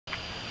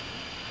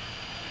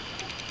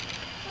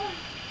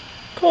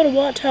called a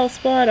white-tailed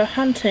spider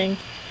hunting.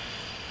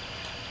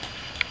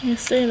 You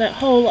see that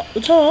hole up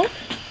the top?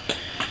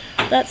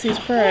 That's his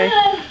prey.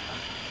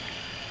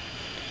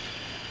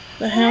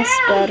 The house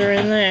spider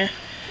in there.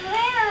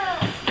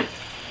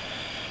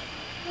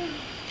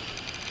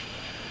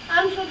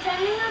 I'm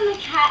pretending I'm a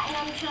cat and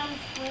I'm trying to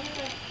swing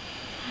it.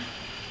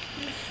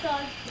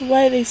 The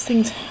way these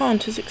things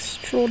hunt is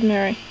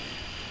extraordinary.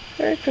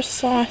 Very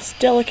precise,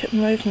 delicate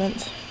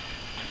movements.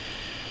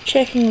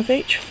 Checking with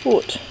each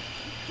foot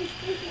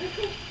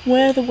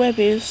where the web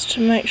is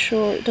to make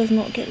sure it does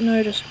not get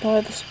noticed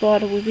by the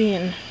spider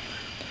within.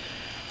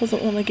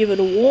 Doesn't want to give it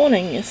a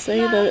warning, you see,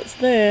 that it's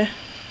there.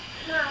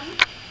 Mum,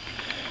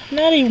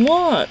 Maddie,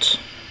 what?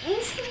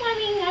 in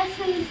swimming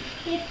lessons,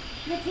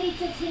 if the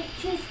teacher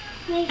teaches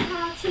me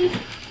how to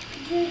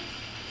do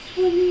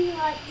swimming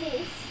like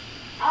this,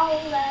 I'll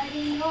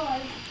already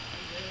know.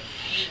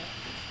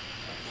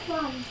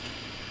 Fun.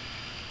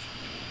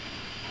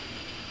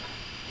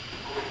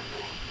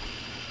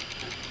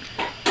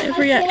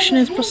 Every action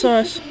is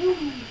precise,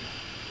 and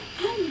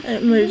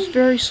it moves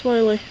very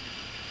slowly.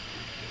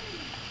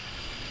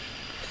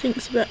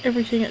 Thinks about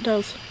everything it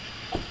does.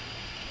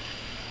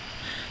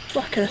 It's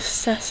like an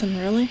assassin,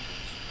 really,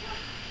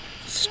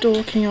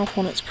 stalking up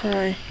on its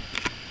prey.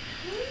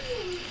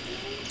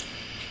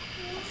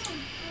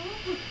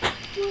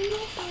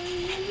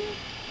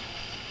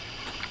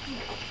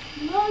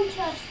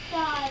 Manchester.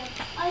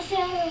 I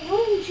said a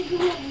room to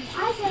go in.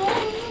 I said a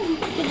room.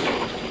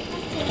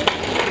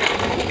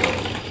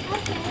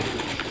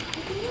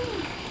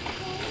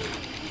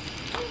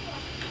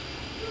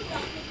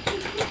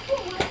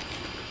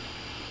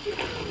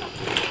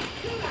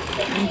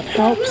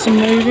 Helps in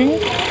moving.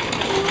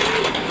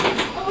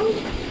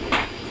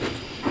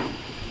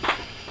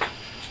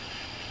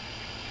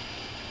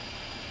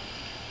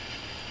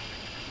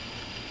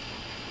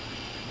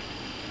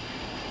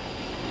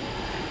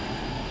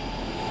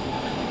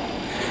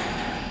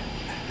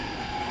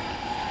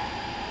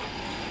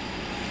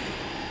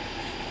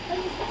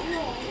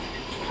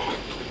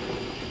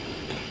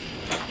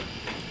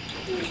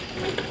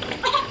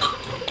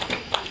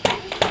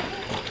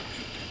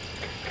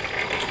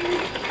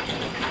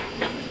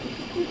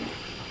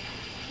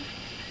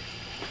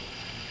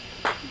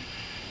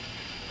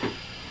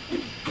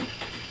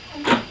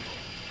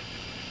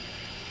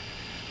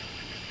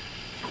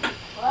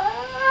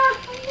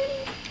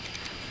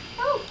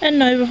 And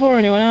no, before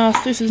anyone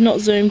asks, this is not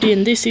zoomed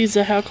in. This is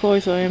how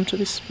close I am to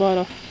this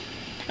spider.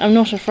 I'm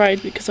not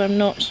afraid because I'm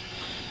not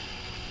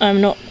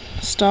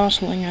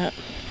startling it.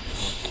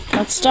 If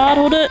I'd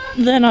startled it,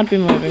 then I'd be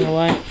moving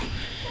away.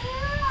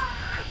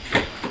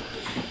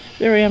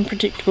 Very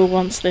unpredictable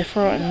once they're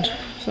frightened,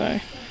 so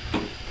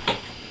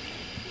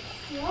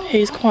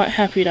he's quite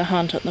happy to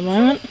hunt at the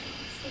moment.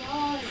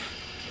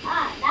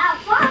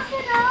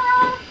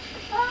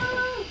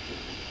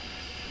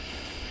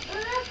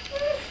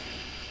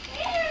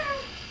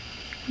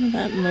 Look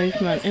at that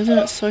movement, isn't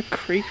it so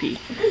creepy?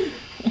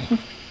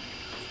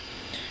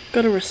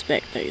 Gotta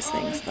respect these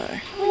things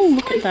though. Oh,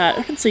 look at that,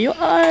 I can see your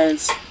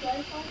eyes.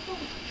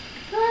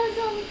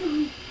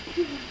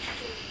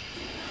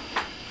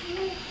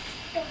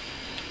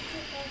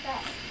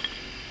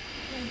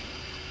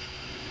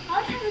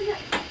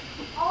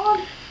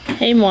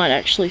 He might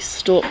actually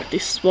stalk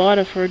this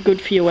spider for a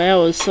good few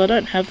hours, so I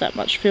don't have that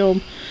much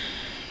film.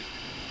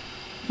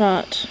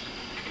 But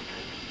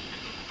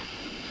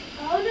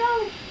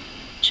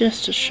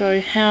just to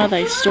show how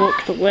they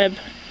stalk the web,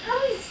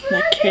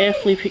 they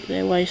carefully pick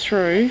their way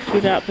through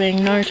without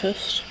being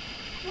noticed.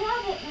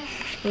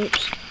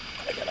 Oops,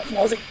 I got a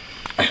mozzie.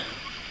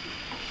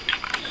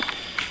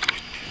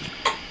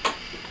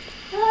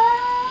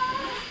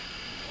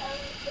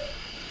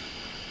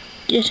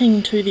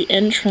 Getting to the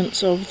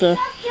entrance of the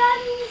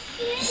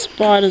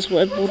spider's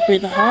web would be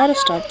the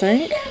hardest, I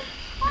think.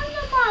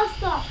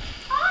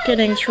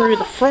 Getting through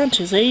the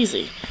front is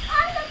easy.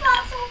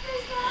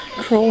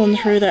 Crawling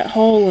through that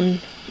hole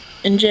and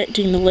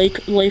injecting the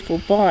lethal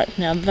bite,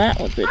 now that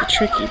would be the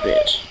tricky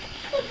bit.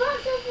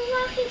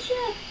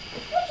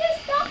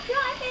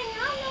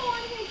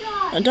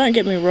 And don't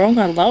get me wrong,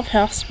 I love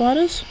house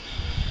spiders,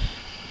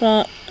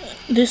 but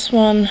this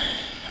one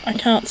I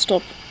can't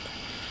stop.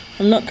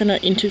 I'm not going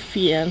to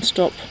interfere and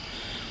stop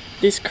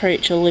this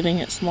creature living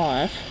its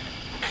life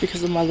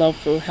because of my love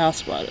for house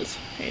spiders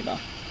either.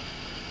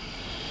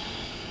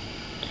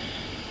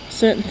 A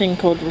certain thing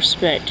called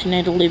respect, you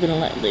need to live and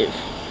let live.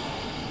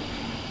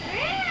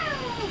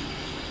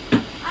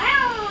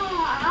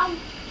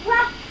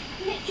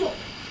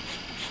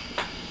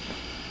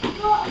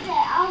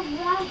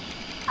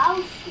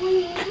 I'll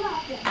swing it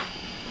up.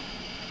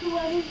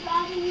 Whoever's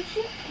driving the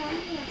ship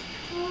comes here.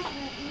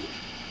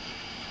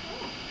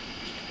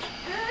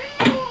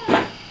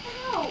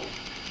 Ow!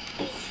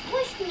 He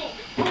squished me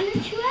on the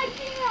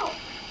treadmill.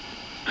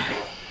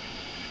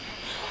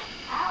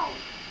 Ow!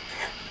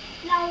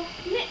 Now,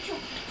 Mitchell.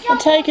 I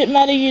take it,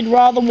 Maddie, you'd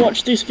rather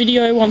watch this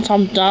video once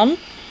I'm done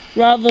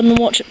rather than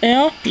watch it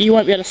now? You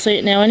won't be able to see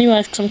it now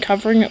anyway because I'm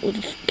covering it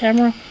with the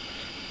camera.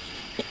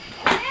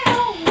 Ow!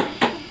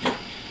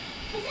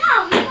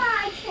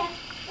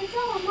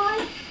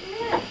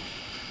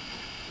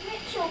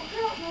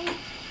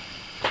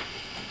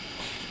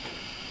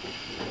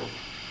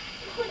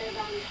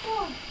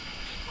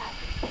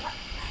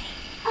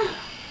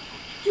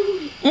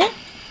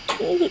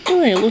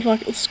 doing? It looked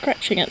like it was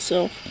scratching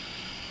itself.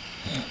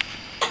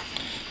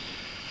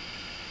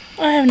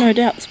 I have no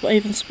doubt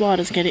even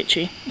spiders get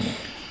itchy.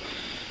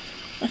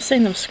 I've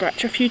seen them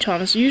scratch a few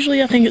times.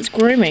 Usually I think it's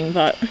grooming,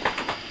 but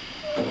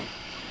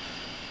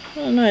I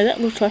don't know, that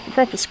looked like a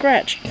proper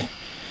scratch.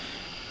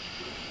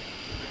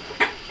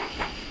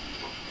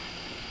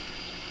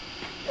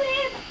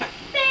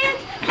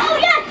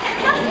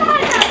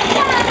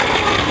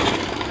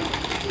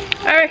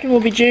 I reckon we'll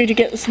be due to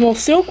get some more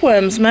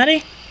silkworms,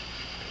 Maddie.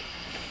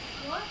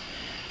 What?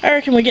 I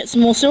reckon we get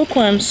some more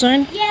silkworms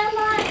soon. Yeah,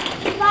 like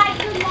the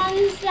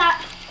ones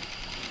that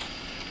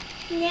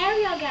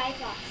Neria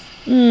gave us.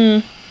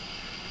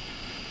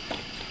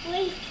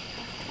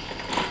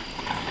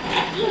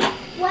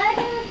 Where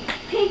do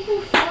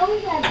people sell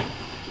them?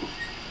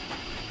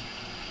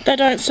 They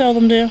don't sell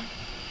them, dear.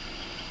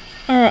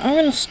 Alright, I'm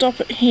going to stop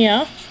it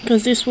here,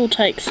 because this will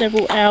take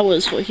several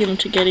hours for him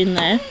to get in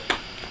there.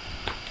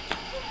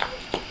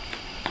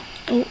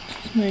 Oh,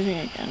 it's moving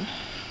again.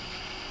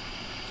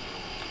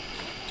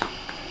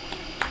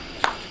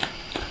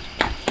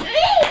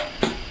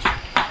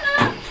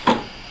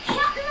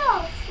 Shut the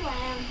door,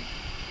 slam.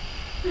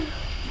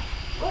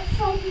 What's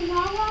something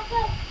wrong with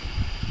it?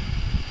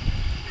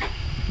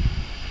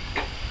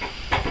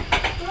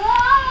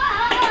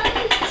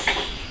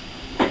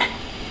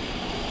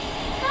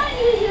 Don't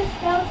use your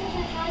spells as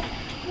a has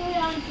put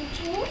on the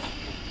tools.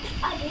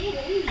 I did.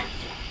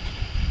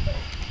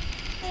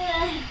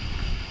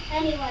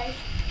 Anyways,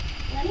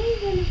 when are you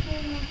going to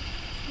turn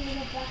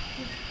the back?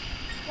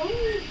 When are you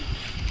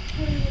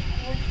turn the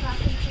cord back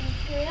into the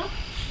material?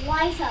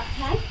 Later,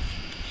 okay?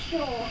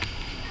 Sure.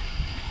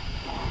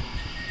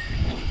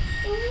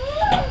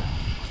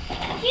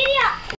 Giddy up!